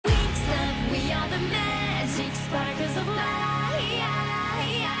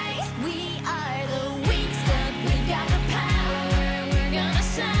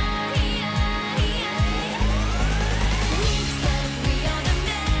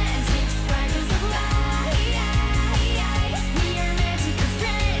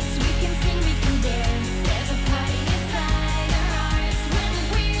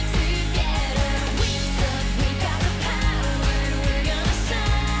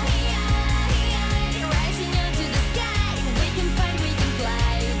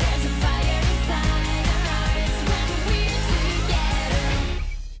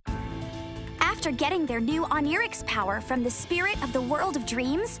drawing their new Onirix power from the spirit of the world of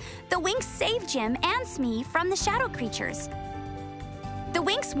dreams, the Winx save Jim and Smee from the shadow creatures. The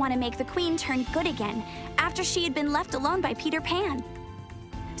Winx want to make the Queen turn good again after she had been left alone by Peter Pan.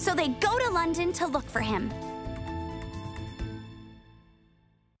 So they go to London to look for him.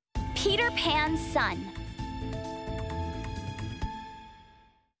 Peter Pan's son.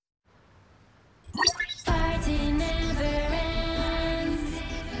 Party never ends,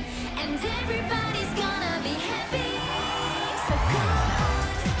 and everybody's gonna be happy. So come on,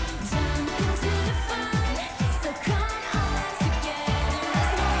 jump into the fun. So come on, together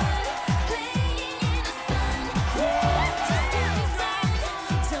as one, playing in the sun. Yeah, just get it done.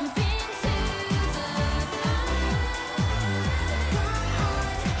 Jump into the fun. So come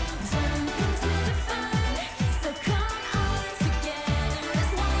on, jump into the fun. So come on, together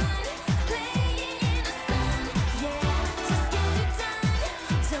as one, playing in the sun. Yeah, just get it done.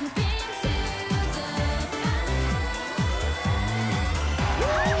 Jump into the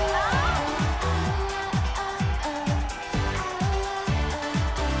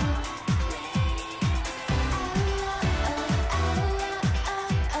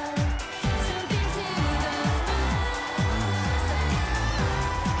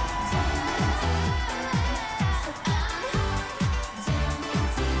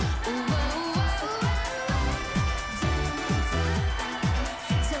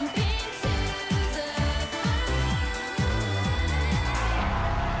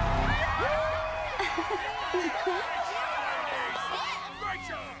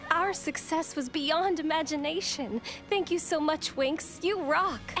Our success was beyond imagination. Thank you so much, Winx. You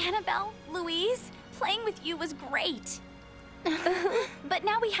rock. Annabelle, Louise, playing with you was great. But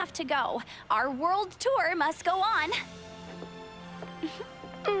now we have to go. Our world tour must go on.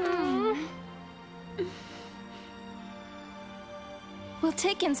 We'll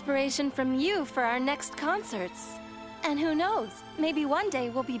take inspiration from you for our next concerts. And who knows, maybe one day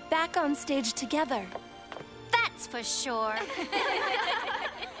we'll be back on stage together. That's for sure.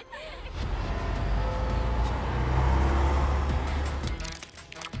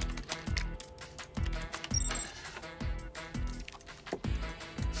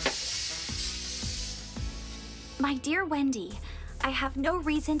 My dear Wendy, I have no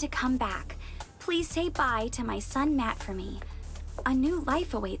reason to come back. Please say bye to my son Matt for me. A new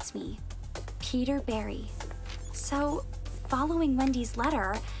life awaits me. Peter Barry. So, following Wendy's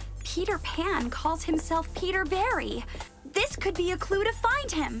letter, Peter Pan calls himself Peter Barry. This could be a clue to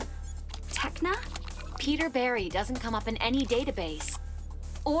find him. Techna? Peter Barry doesn't come up in any database.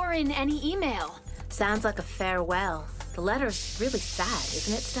 Or in any email. Sounds like a farewell. The letter's really sad,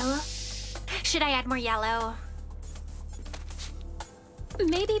 isn't it, Stella? Should I add more yellow?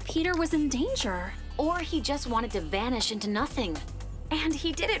 Maybe Peter was in danger. Or he just wanted to vanish into nothing. And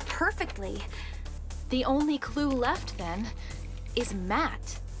he did it perfectly. The only clue left, then, is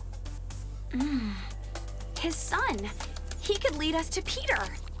Matt. His son. He could lead us to Peter.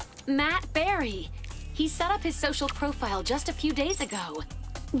 Matt Barry. He set up his social profile just a few days ago.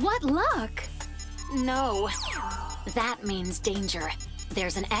 What luck! No. That means danger.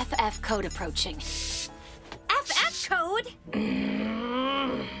 There's an FF code approaching. FF code?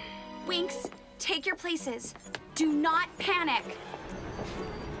 Winx, take your places. Do not panic.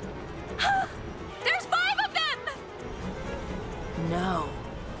 There's 5 of them! No,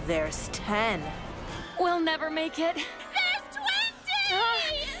 there's 10. We'll never make it. There's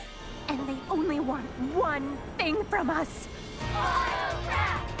 20! And they only want one thing from us.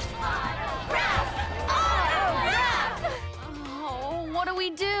 Autograph! Autograph! Autograph! Oh, what do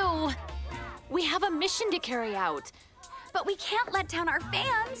we do? We have a mission to carry out. But we can't let down our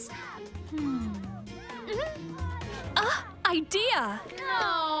fans. Idea!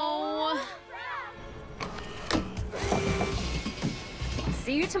 No.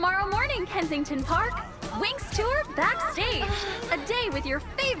 See you tomorrow morning, Kensington Park. Winx Tour backstage. A day with your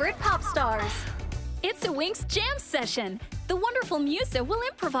favorite pop stars. It's a Winx jam session. The wonderful Musa will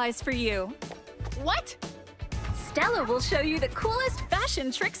improvise for you. What? Stella will show you the coolest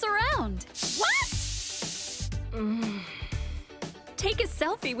fashion tricks around. What? Take a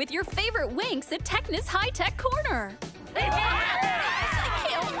selfie with your favorite Winx at Techna's high-tech corner.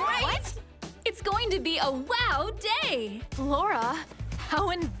 What? It's going to be a wow day. Laura, how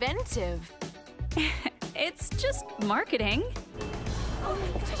inventive. It's just marketing.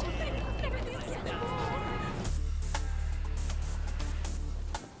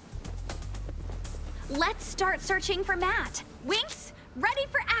 Let's start searching for Matt. Winx, ready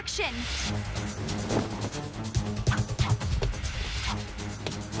for action!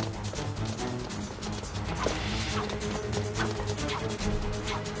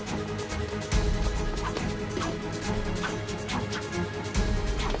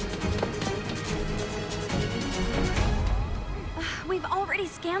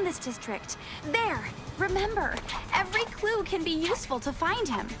 already scanned this district. There! Remember, every clue can be useful to find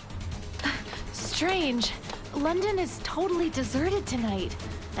him. Strange. London is totally deserted tonight.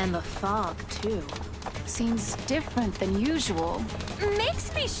 And the fog, too. Seems different than usual.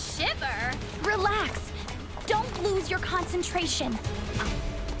 Makes me shiver. Relax. Don't lose your concentration.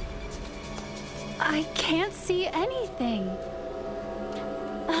 I can't see anything.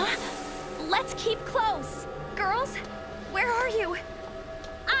 Let's keep close. Girls, where are you?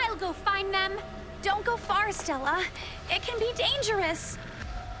 I'll go find them. Don't go far, Stella. It can be dangerous.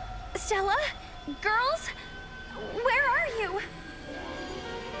 Stella? Girls? Where are you?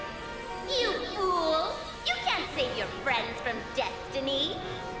 You fool! You can't save your friends from destiny.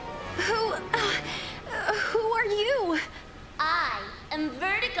 Who are you? I am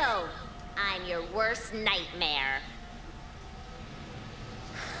Vertigo. I'm your worst nightmare.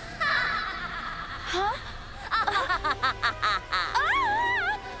 Huh?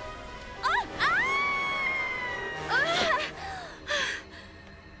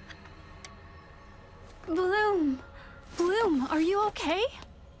 Bloom, are you okay?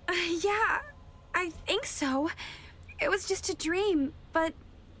 Yeah, I think so. It was just a dream, but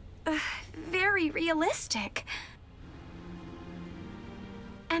very realistic.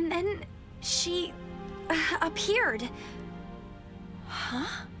 And then she appeared.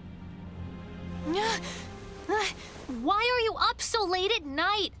 Huh? Why are you up so late at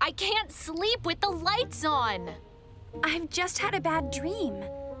night? I can't sleep with the lights on. I've just had a bad dream.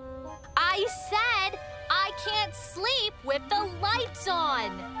 I said I can't sleep with the lights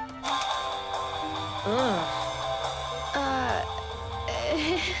on.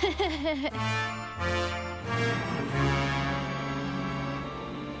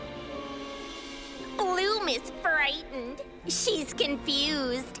 Bloom is frightened. She's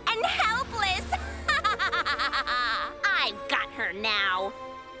confused and helpless. I've got her now.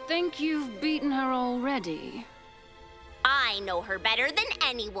 Think you've beaten her already? I know her better than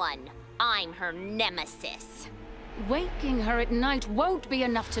anyone. I'm her nemesis. Waking her at night won't be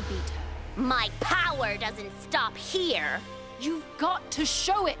enough to beat her. My power doesn't stop here. You've got to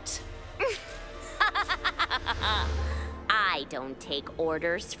show it! I don't take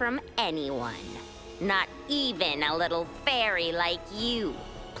orders from anyone. Not even a little fairy like you,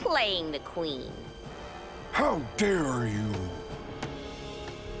 playing the queen. How dare you?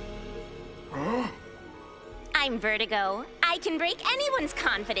 Huh? I'm Vertigo. I can break anyone's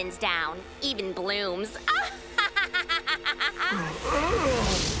confidence down, even Bloom's.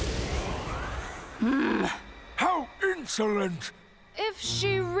 How insolent! If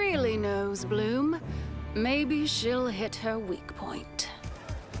she really knows Bloom, maybe she'll hit her weak point.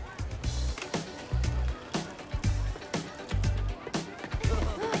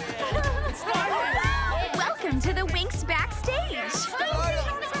 Welcome to the Winx backstage.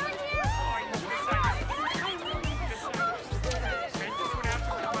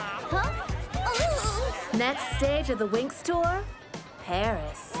 Next stage of the Winx tour?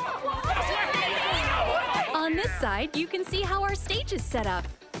 Paris. On this side, you can see how our stage is set up.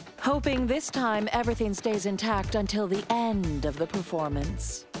 Hoping this time everything stays intact until the end of the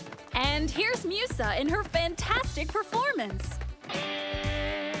performance. And here's Musa in her fantastic performance.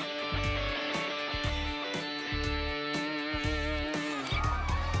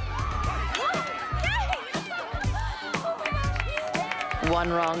 One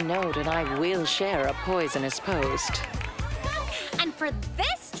wrong note and I will share a poisonous post. And for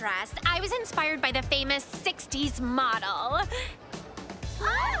this dress, I was inspired by the famous 60s model.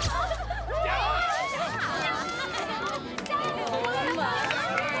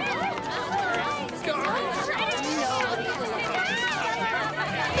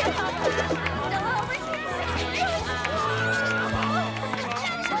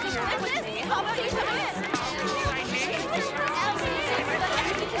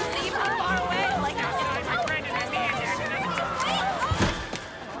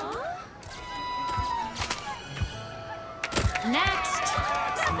 Next!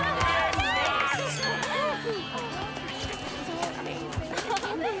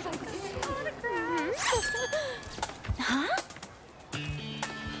 Huh?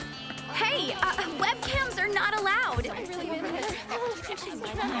 Hey, webcams are not allowed.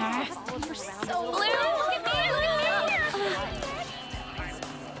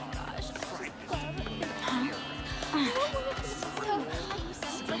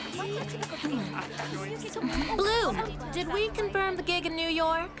 Bloom, did we confirm the gig in New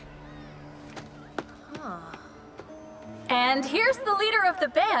York? And here's the leader of the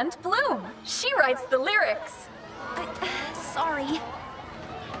band, Bloom. She writes the lyrics. Sorry.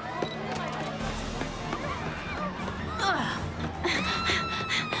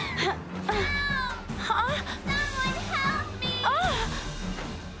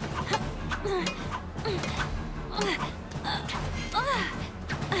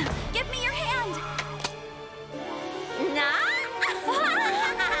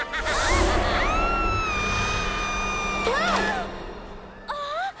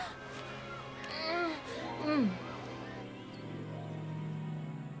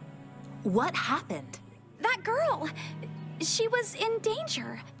 What happened? That girl! She was in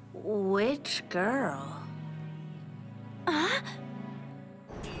danger. Which girl?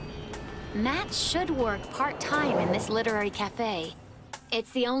 Matt should work part-time in this literary cafe.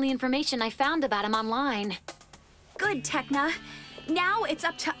 It's the only information I found about him online. Good, Techna. Now it's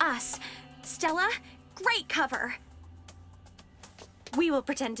up to us. Stella, great cover. We will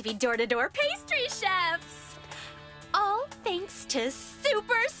pretend to be door-to-door pastry chefs. All thanks to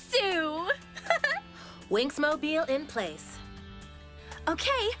Super Sue. Winxmobile in place.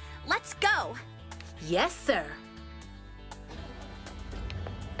 Okay, let's go. Yes, sir.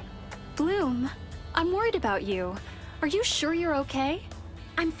 Bloom, I'm worried about you. Are you sure you're okay?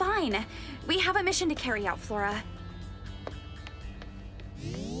 I'm fine. We have a mission to carry out, Flora.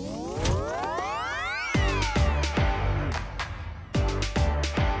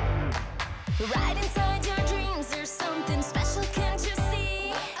 Right inside your dreams, there's something special, can't you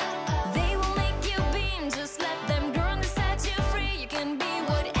see? They will make you beam, just let them grow and set you free. You can be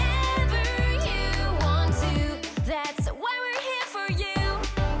whatever you want to. That's why we're here for you.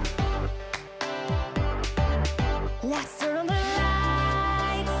 Let's turn on the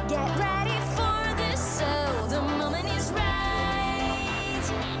lights, get ready for the show. The moment is right.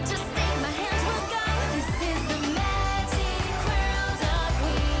 Just take my hands, we'll go. This is the magic world of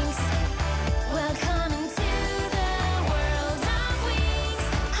Winx. Welcome into the world of Winx.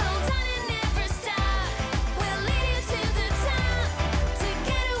 Hold on and never stop. We'll lead you to the top.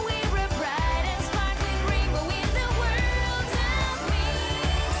 Together we're a bright and sparkling rainbow in the world of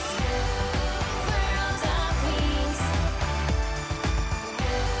Winx. World of Winx.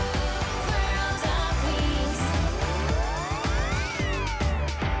 World of Winx.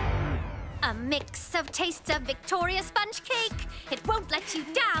 A mix of tastes of Victoria sponge cake. It won't let you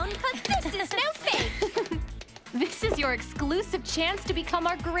down, 'cause this is no fake. This is your exclusive chance to become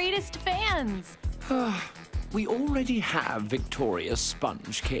our greatest fans. We already have Victoria's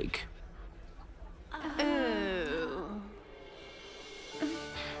sponge cake.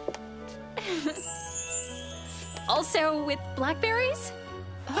 Also with blackberries?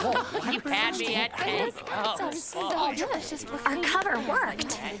 You had me at cake. So delicious. Our cover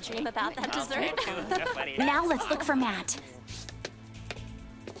worked. I dream about that dessert. Now let's look for Matt.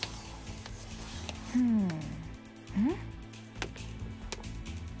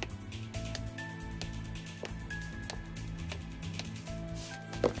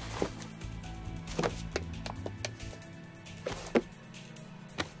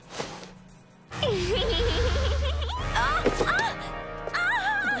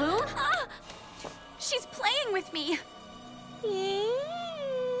 Bloom? She's playing with me.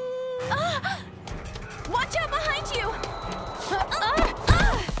 Watch out behind you!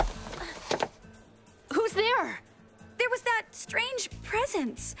 Who's there? There was that strange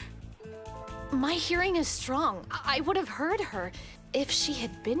presence. My hearing is strong. I would have heard her if she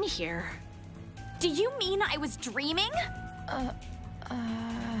had been here. Do you mean I was dreaming?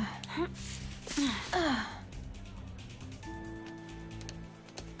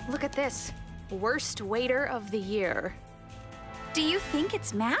 Look at this. Worst waiter of the year. Do you think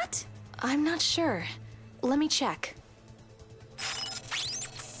it's Matt? I'm not sure. Let me check.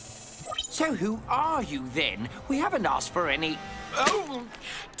 So who are you then? We haven't asked for any... Oh!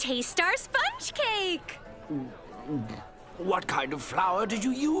 Taste our sponge cake. What kind of flour did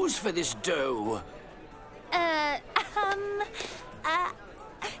you use for this dough?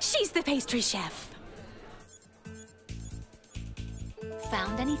 She's the pastry chef.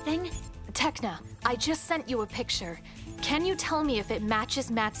 Found anything? Techna, I just sent you a picture. Can you tell me if it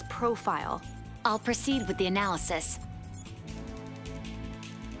matches Matt's profile? I'll proceed with the analysis.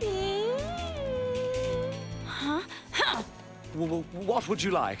 What would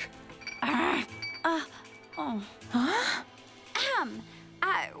you like? We're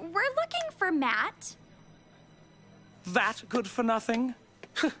looking for Matt. That good for nothing?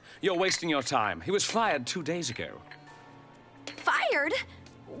 You're wasting your time. He was fired 2 days ago. Fired?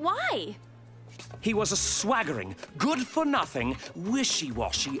 Why? He was a swaggering, good-for-nothing,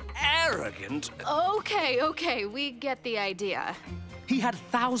 wishy-washy, arrogant... Okay, we get the idea. He had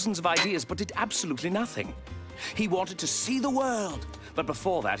thousands of ideas, but did absolutely nothing. He wanted to see the world, but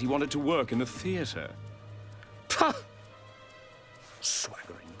before that, he wanted to work in the theater. Puh!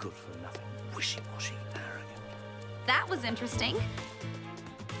 Swaggering, good-for-nothing, wishy-washy, arrogant. That was interesting.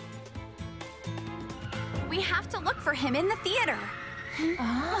 We have to look for him in the theater.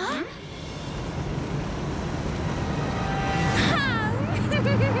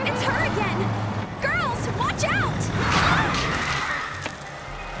 It's her again! Girls, watch out!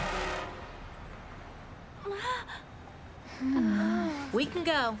 We can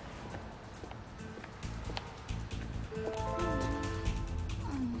go.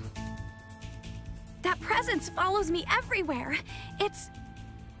 presence follows me everywhere. It's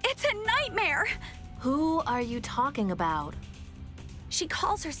a nightmare. Who are you talking about? She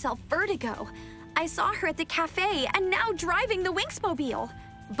calls herself Vertigo. I saw her at the cafe and now driving the Winxmobile.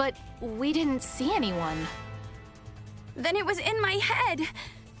 But we didn't see anyone. Then it was in my head.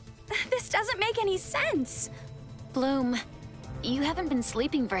 This doesn't make any sense. Bloom, you haven't been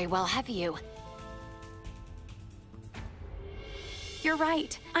sleeping very well, have you? You're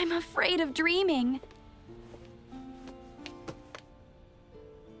right. I'm afraid of dreaming.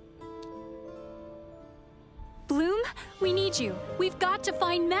 Bloom, we need you. We've got to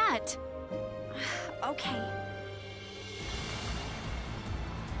find Matt. Okay.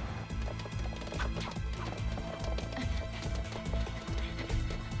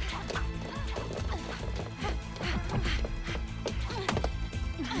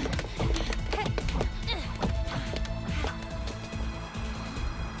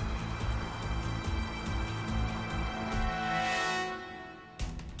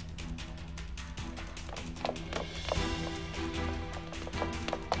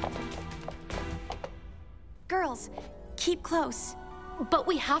 Girls, keep close. But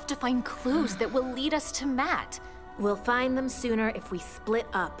we have to find clues that will lead us to Matt. We'll find them sooner if we split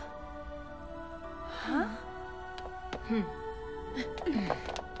up. Huh?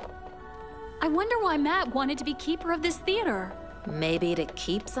 I wonder why Matt wanted to be keeper of this theater. Maybe to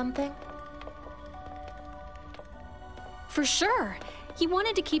keep something? For sure. He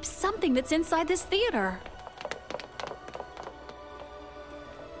wanted to keep something that's inside this theater.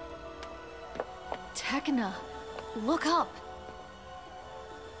 Tekna, look up.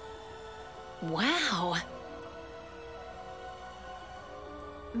 Wow.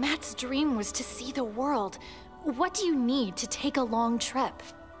 Matt's dream was to see the world. What do you need to take a long trip?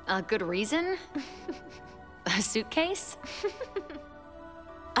 A good reason? A suitcase?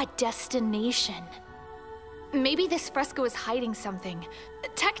 A destination. Maybe this fresco is hiding something.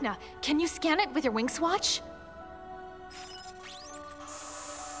 Tekna, can you scan it with your Winx watch?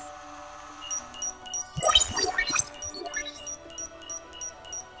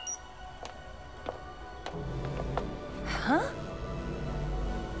 Huh?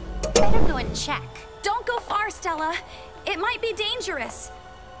 Better go and check. Don't go far, Stella. It might be dangerous.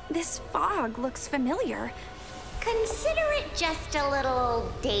 This fog looks familiar. Consider it just a little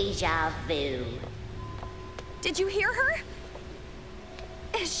deja vu. Did you hear her?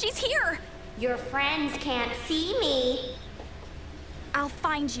 She's here. Your friends can't see me. I'll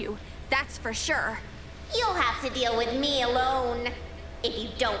find you, that's for sure. You'll have to deal with me alone. If you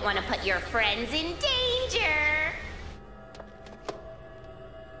don't want to put your friends in danger.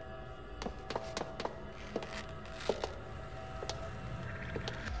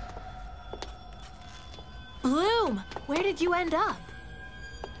 Bloom, where did you end up?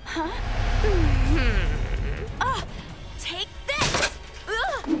 Huh? Take this!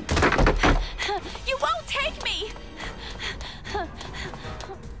 You won't take me!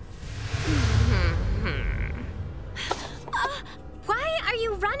 Why are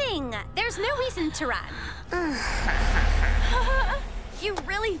you running? There's no reason to run. You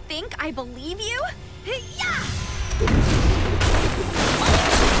really think I believe you? Yeah!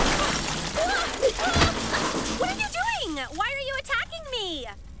 What are you doing? Why are you attacking me?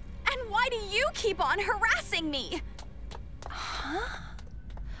 And why do you keep on harassing me?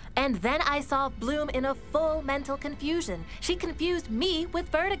 And then I saw Bloom in a full mental confusion. She confused me with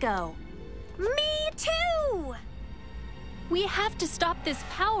Vertigo. Me too! We have to stop this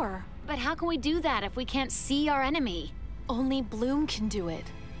power. But how can we do that if we can't see our enemy? Only Bloom can do it.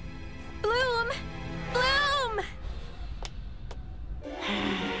 Bloom! Bloom!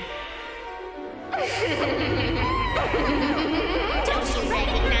 Don't you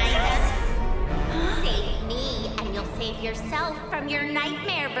recognize us? Save me, and you'll save yourself from your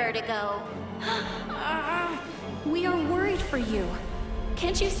nightmare, Vertigo. We are worried for you.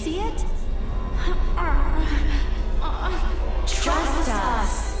 Can't you see it? Trust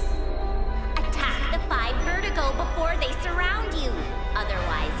us. Attack the 5 Vertigo before they surround you.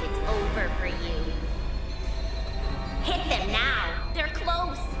 Otherwise, it's over for you. Hit them now. They're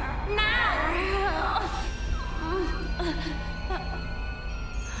close. Now!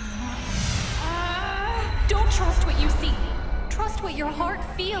 Don't trust what you see. Trust what your heart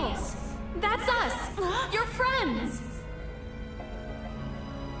feels. That's us, your friends.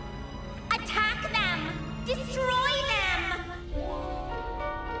 Attack them! Destroy them!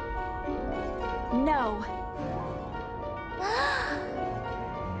 No.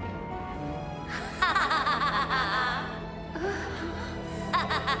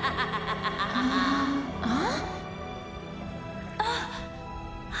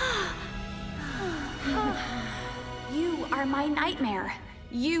 my nightmare.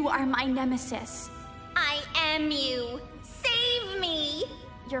 You are my nemesis. I am you. Save me.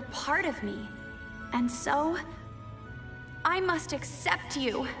 You're part of me. And so, I must accept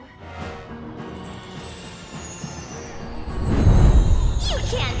you. You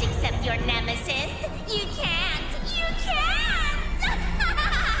can't accept your nemesis. You can't. You can't.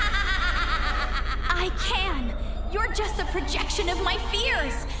 I can. You're just the projection of my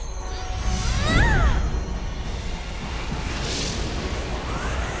fears.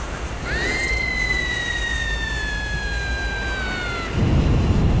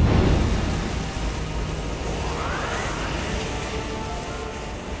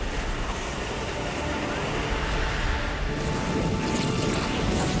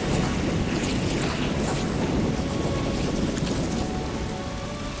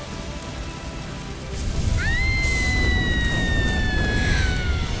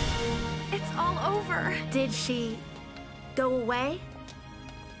 Did she go away?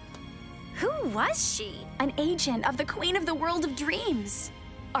 Who was she? An agent of the Queen of the World of Dreams.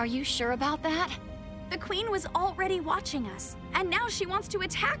 Are you sure about that? The Queen was already watching us, and now she wants to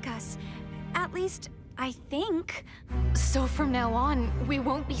attack us. At least, I think. So from now on, we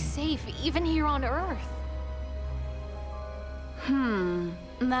won't be safe, even here on Earth.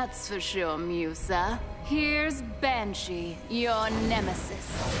 That's for sure, Musa. Here's Banshee, your nemesis.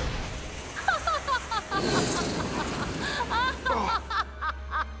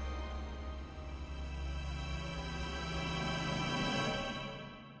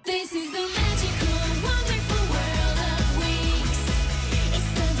 This is the